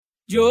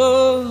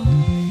Yo,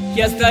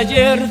 que hasta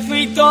ayer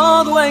fui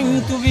todo en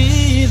tu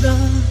vida,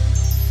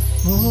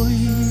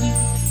 hoy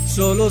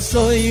solo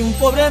soy un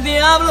pobre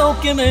diablo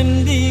que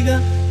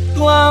mendiga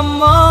tu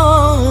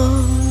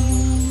amor.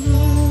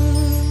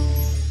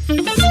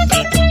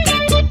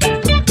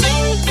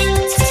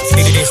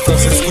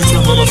 Estás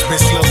escuchando las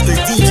mezclas de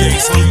DJ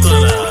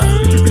Santana.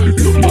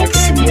 Lo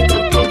máximo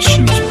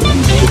Productions.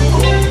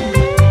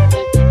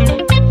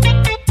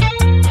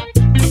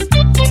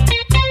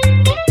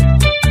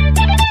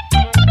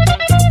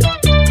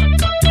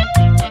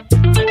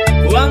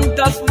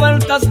 Cuántas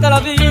vueltas da la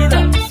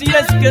vida, si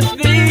es que es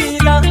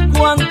vida,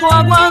 cuánto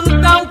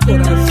aguanta un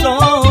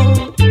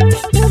corazón.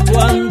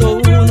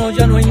 Cuando uno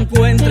ya no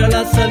encuentra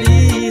la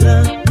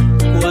salida,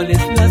 ¿cuál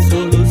es la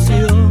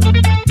solución?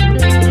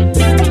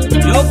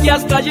 Yo que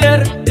hasta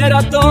ayer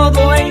era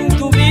todo en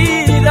tu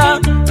vida,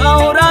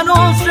 ahora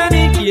no sé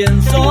ni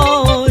quién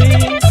soy.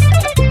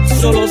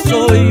 Solo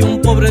soy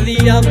un pobre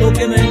diablo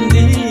que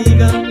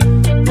mendiga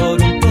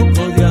por un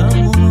poco de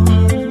amor.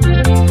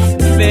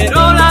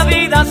 Pero la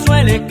vida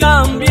suele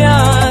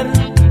cambiar,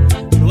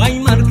 no hay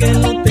mal que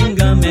no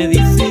tenga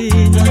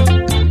medicina.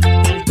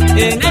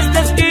 En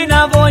esta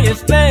esquina voy a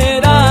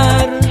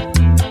esperar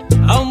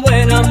a un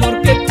buen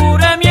amor que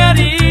cure mi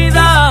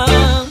herida.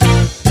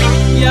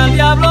 Y al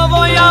diablo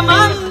voy a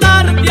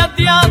mandarte a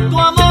ti a tu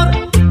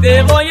amor.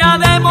 Te voy a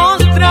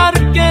demostrar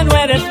que no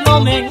eres lo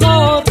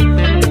mejor,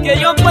 que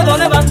yo puedo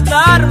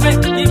levantarme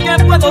y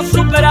que puedo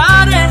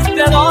superar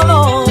este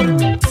dolor.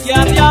 Y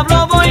al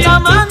diablo voy a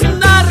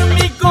mandar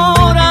mi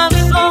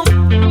corazón.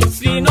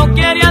 Si no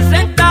quiere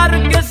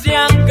aceptar que se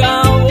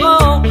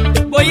acabó,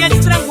 voy a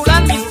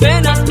estrangular mis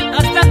penas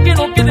hasta que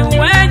no queden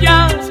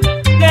huellas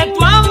de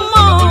tu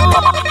amor.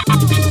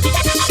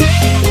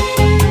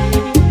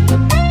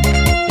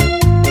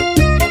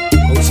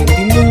 Con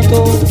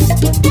sentimiento,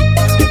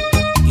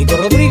 Tito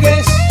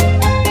Rodríguez,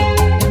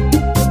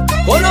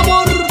 con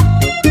amor.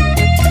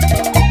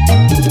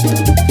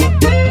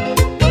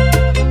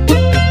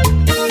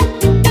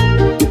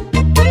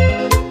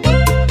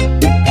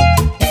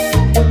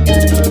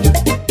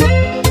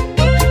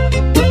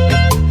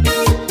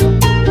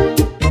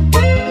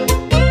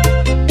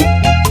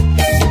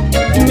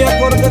 Me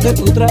acordé de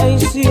tu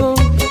traición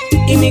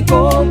y mi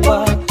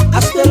copa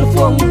hasta el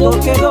fondo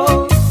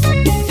quedó.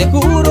 Te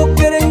juro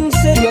que era en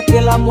serio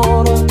aquel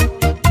amor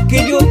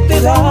que yo te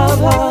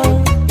daba.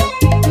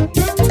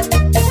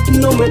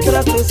 No me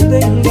trates de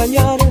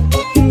engañar,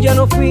 ya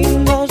no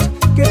finjas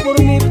que por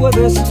mí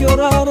puedes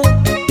llorar.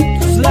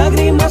 Tus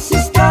lágrimas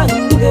están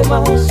de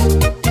más,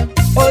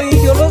 hoy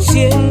yo lo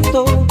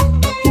siento,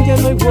 ya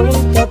no hay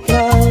vuelta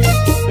atrás.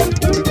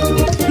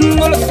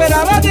 No lo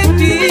esperaba de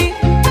ti,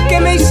 que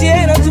me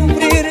hiciera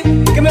sufrir,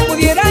 que me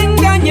pudiera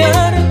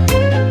engañar,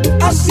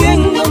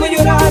 haciéndome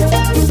llorar.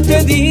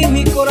 Te di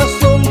mi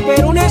corazón,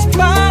 pero una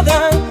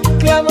espada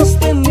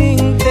clavaste en mi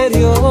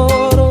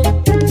interior.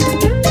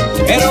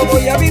 Pero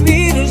voy a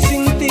vivir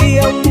sin ti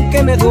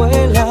aunque me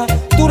duela.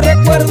 Tu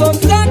recuerdo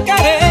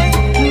sacaré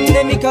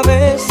de mi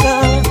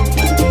cabeza,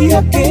 y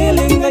aquel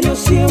engaño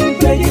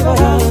siempre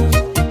llevarás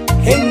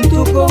en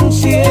tu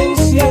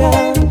conciencia.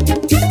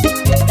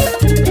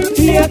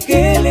 Y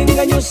aquel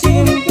engaño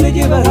siempre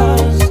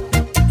llevarás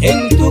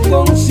en tu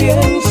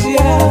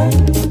conciencia.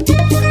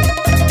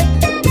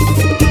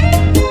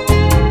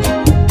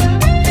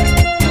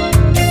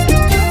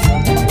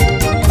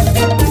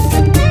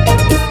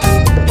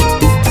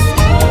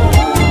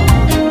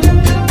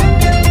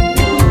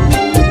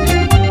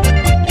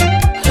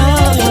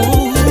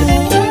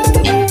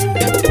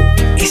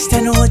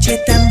 Esta noche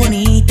tan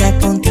bonita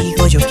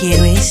contigo yo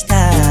quiero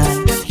estar.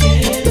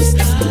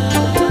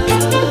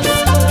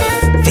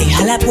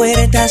 Deja la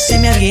puerta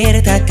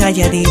semiabierta,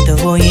 calladito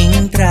voy a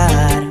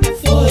entrar.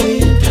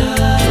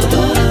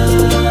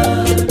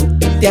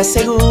 Te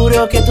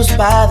aseguro que tus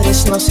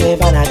padres no se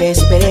van a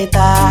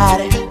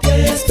despertar.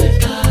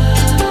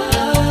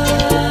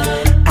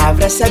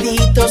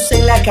 Abrazaditos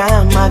en la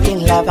cama,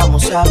 bien la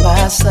vamos a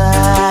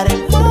pasar.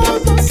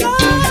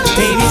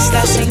 Baby,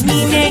 estás en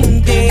mi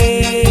mente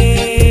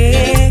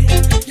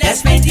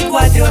las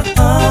 24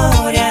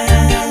 horas.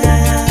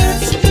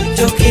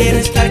 Yo quiero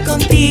estar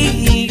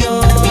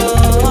contigo.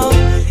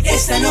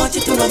 Esta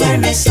noche tú no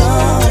duermes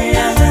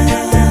sola.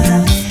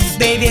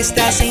 Baby,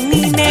 estás en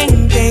mi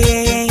mente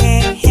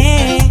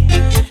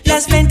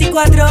las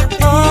 24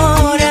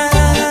 horas.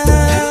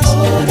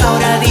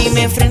 Ahora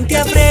dime frente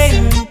a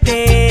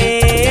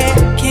frente,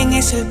 ¿quién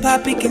es el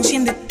papi que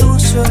enciende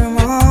tus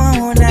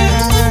hormonas?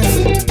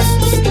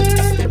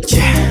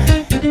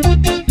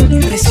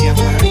 Impresión,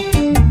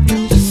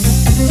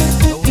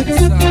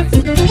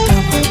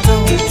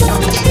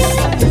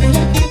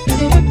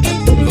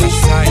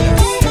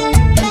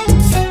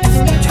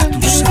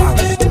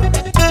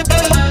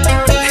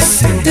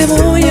 Te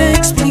voy a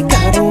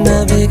explicar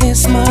una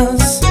vez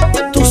más.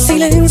 Tu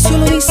silencio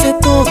lo dice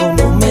todo,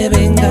 no me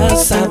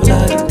vengas a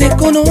hablar. Te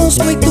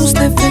conozco y tus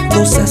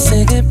defectos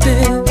acepté.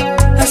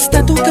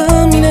 Hasta tu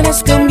caminar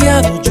has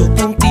cambiado, yo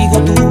contigo,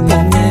 tú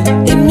con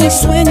él. En mis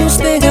sueños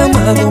te he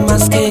amado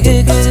más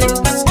que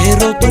he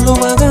roto lo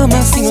más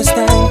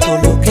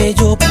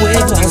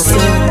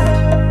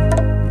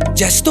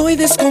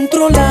Estoy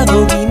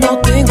descontrolado y no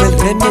tengo el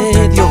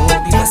remedio.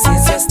 Mi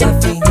paciencia está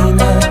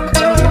fina.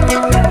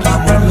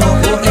 Amor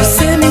loco,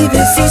 hice mi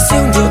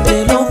decisión, yo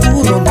te lo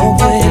juro, no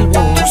vuelvo.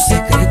 Tus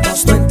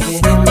secretos no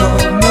entiendo.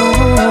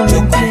 No, yo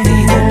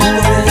contigo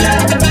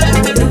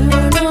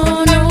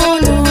No, no,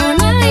 no,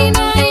 nay,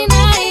 nay,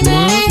 nay,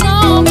 nay,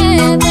 no me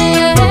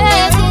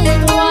dejes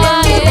junto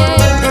a él.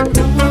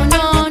 No,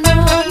 no, no,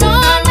 no,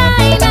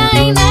 nay,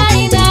 nay,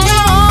 nay, nay,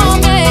 no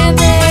me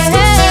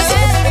dejes.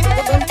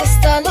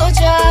 Contéstalo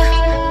ya,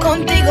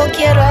 contigo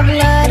quiero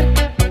hablar.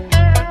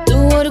 Tu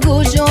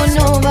orgullo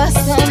no vas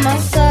a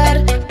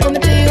matar.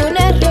 Cometí un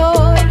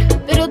error,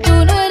 pero tú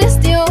no eres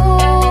Dios.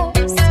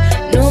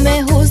 No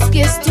me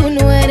juzgues, tú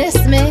no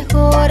eres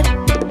mejor.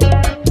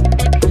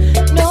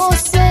 No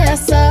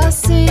seas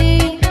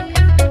así.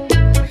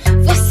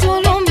 Fue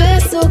solo un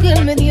beso que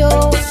él me dio.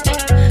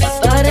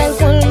 Para el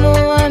colmo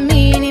a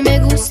mí ni me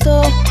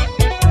gustó.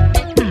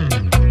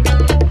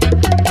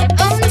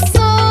 I'm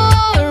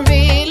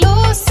sorry,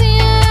 lo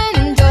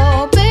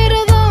siento,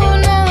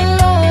 perdona,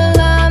 lo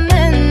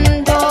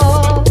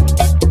lamento.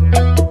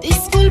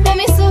 Disculpa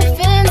mis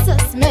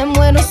ofensas, me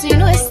muero si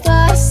no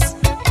estás.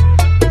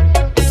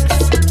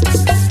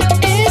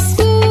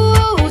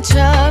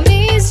 Escucha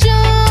mis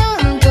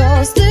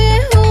llantos,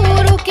 te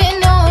juro que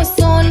no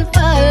son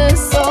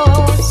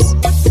falsos.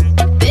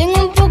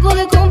 Tengo un poco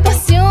de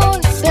compasión,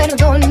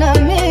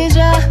 perdóname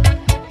ya.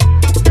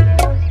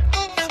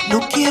 No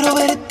quiero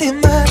verte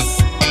más.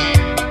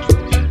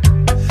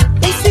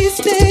 Me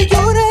hiciste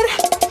llorar,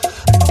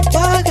 no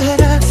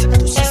pagarás.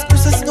 Tus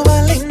excusas no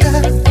valen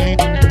nada.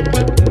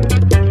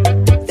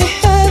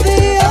 Deja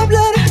de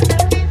hablar,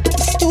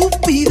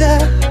 estúpida.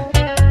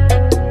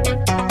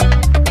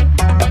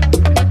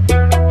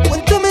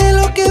 Cuéntame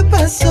lo que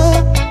pasó,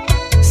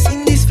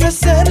 sin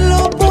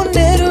disfrazarlo,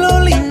 ponerlo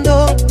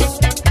lindo.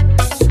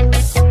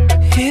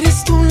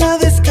 Eres tú la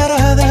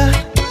descarada,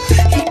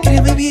 y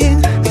créeme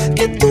bien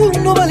que tú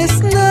no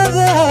vales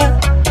nada.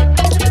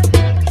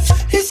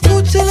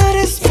 Escucha la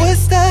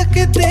respuesta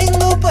que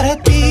tengo para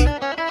ti.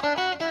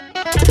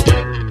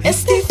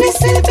 Es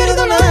difícil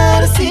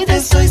perdonar si te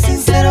soy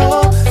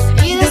sincero,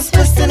 y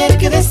después tener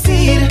que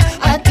decir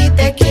a ti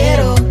te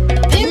quiero.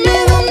 Dime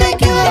dónde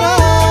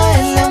quedará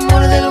el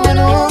amor del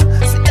bueno,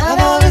 si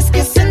cada vez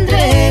que se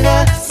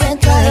entrega se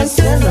cae al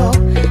suelo.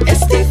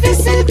 Es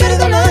difícil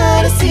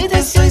perdonar si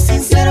te soy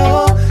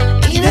sincero,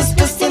 y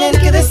después tener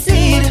que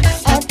decir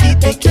a ti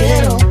te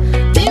quiero.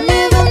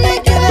 Dime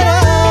dónde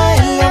quedará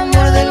el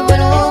amor del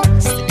bueno,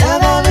 si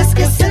cada vez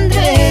que se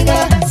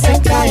entrega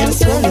se cae al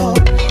suelo.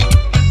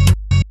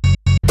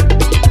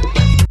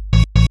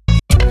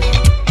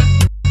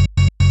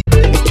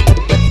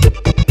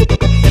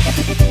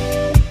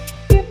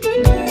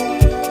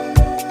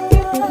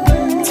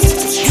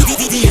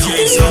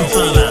 DJ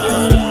Santana.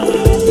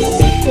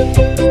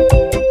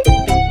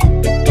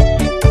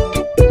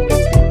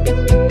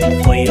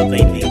 Oye,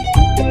 baby.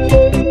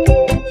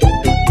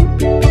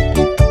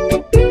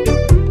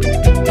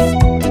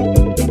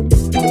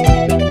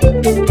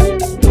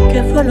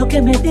 ¿Qué fue lo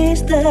que me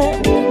diste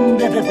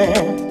de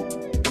beber?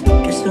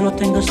 Que solo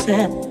tengo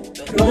sed,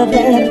 pero de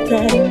verte.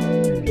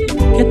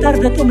 Que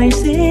tarde tú me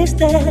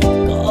hiciste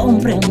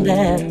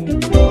comprender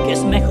que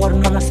es mejor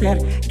no nacer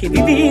que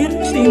vivir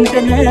sin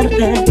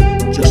tenerte.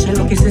 Yo sé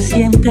lo que se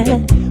siente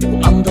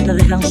cuando te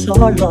dejan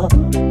solo.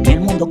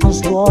 El mundo con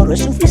su oro es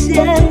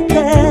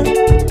suficiente.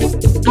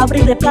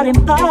 Abrí de par en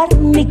par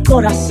mi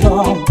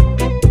corazón,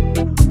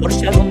 por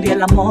si algún día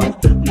el amor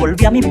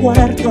volvió a mi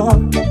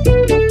puerto.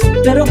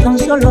 Pero tan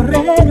solo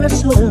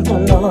regresó el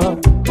dolor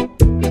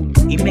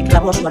y me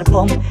clavó su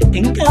arpón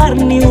en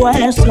carne y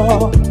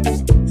hueso.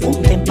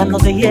 Un témpano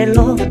de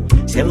hielo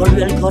se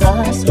volvió el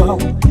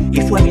corazón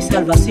y fue mi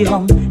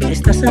salvación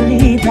esta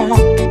salida.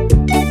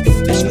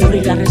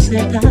 Descubrí la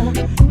receta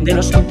de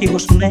los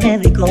antiguos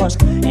médicos.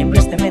 En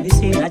vez de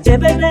medicina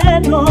llevé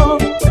veneno.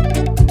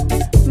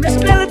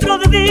 Mezclé litro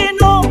de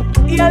vino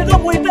y algo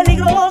muy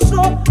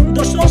peligroso,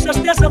 2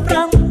 onzas de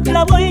azafrán,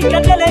 clavo y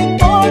canela en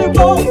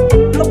polvo.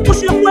 Lo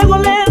puse a fuego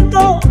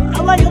lento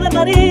a baño de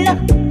María.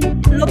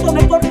 Lo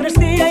tomé por 3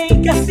 días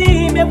y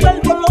casi me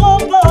vuelvo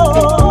loco.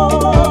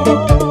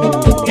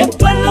 ¿Qué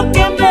fue lo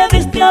que me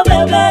diste a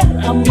beber,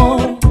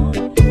 amor?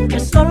 Que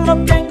solo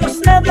tengo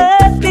sed de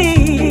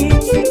ti.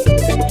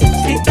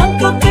 Si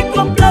tanto te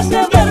complace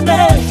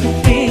verme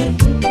sufrir,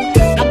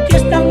 aquí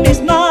están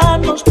mis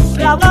manos,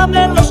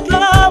 clávame los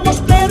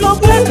clavos, pero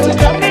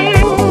vuelve a mí.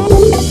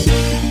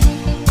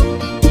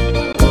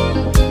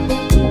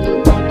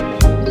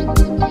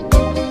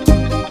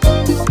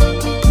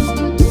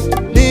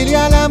 Dile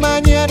a la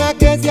mañana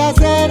que se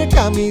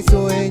acerca mi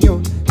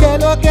sueño, que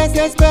lo que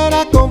se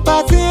espera con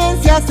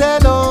paciencia se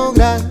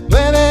logra.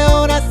 9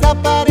 horas a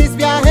París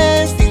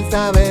viajé sin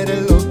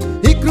saberlo,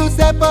 y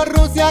crucé por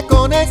Rusia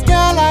con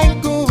escala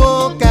en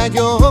Cuboca.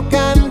 Yo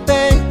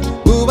canté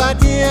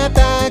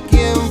Bachata aquí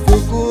en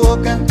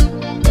Fukuoka.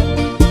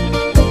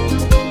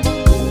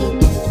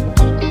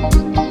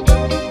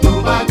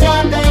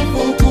 Bachata en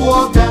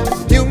Fukuoka.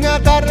 Y un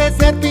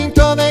atardecer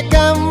pintó de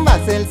canvas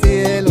el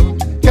cielo.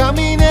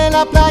 Caminé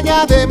la playa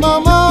de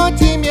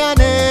momochi mi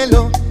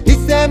anhelo y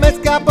se me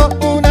escapó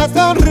una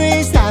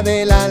sonrisa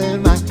del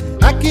alma.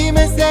 Aquí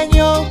me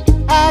enseñó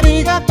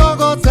arigato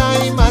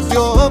gozaimasu.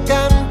 Yo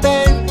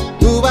canté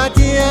tu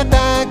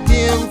bachata aquí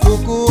en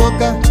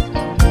Fukuoka.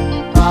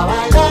 Pa'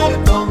 bailar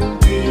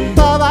contigo,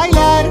 pa'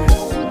 bailar,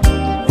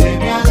 se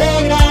me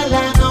alegra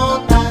la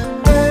nota.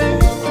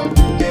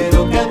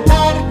 Quiero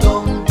cantar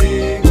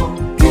contigo,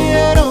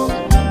 quiero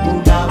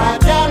una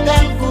bachata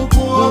en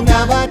Fukuoka,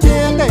 una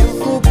bachata en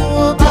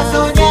Fukuoka. Pa'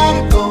 soñar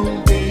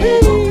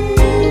contigo,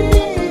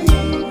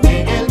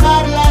 en el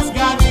mar las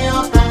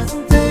gaviotas,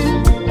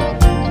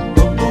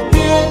 con tu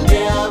piel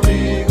de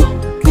abrigo.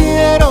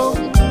 Quiero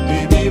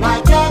mi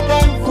bachata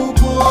en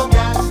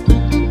Fukuoka.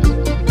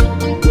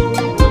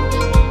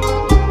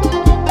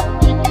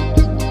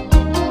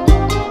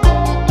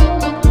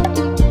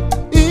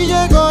 Y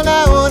llegó la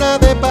hora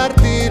de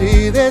partir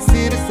y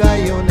decir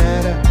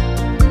sayonara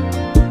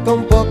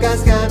con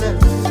pocas ganas.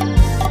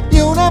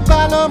 Y una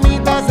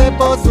palomita se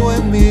posó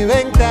en mi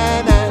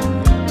ventana.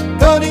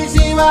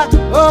 Konnichiwa,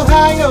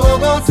 ohayo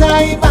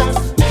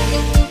gozaimasu.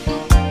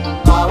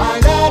 Pa'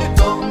 bailar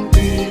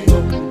contigo,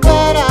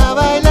 para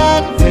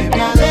bailar, se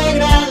me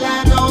alegra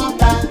la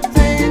nota.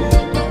 Sí,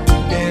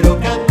 quiero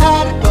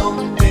cantar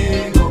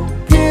contigo,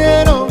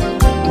 quiero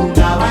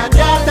una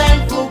bachata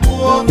en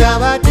Fukuoka, una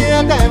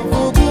bachata en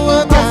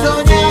Fukuoka. Pa'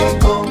 soñar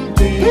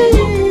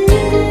contigo,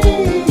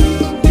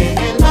 en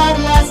el mar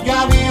las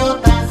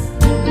gaviotas,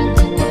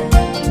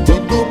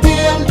 con tu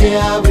piel de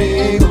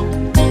abrigo,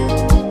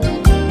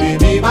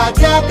 y mi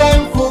bachata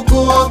en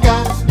Fukuoka.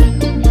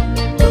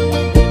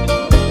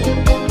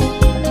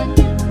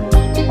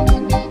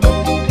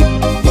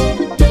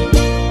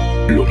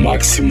 Lo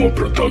máximo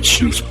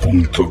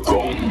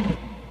productions.com